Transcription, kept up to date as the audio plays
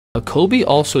But Coby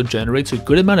also generates a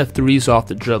good amount of threes off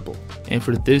the dribble, and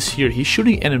for this year he's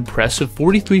shooting an impressive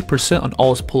 43% on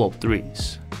all his pull-up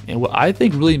threes. And what I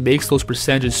think really makes those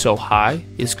percentages so high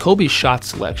is Coby's shot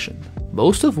selection.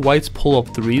 Most of White's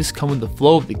pull-up threes come in the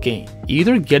flow of the game,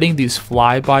 either getting these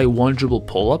fly-by one-dribble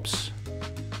pull-ups,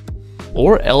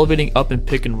 or elevating up in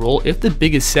pick and roll if the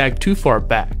big is sagged too far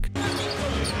back.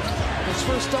 His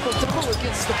first double-double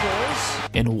against the Bulls.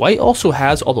 And White also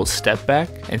has all those step back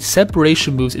and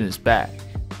separation moves in his bag.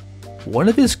 One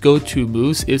of his go-to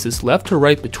moves is his left to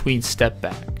right between step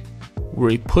back, where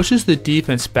he pushes the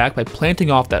defense back by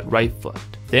planting off that right foot.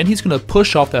 Then he's going to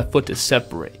push off that foot to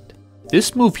separate.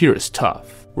 This move here is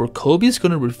tough, where Coby is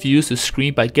going to refuse the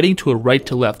screen by getting to a right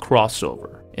to left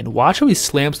crossover. And watch how he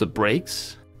slams the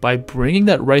brakes by bringing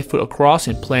that right foot across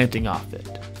and planting off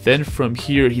it. Then from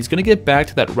here, he's going to get back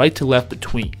to that right to left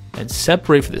between and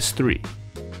separate for this three.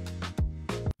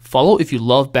 Follow if you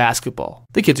love basketball.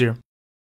 The Kids here.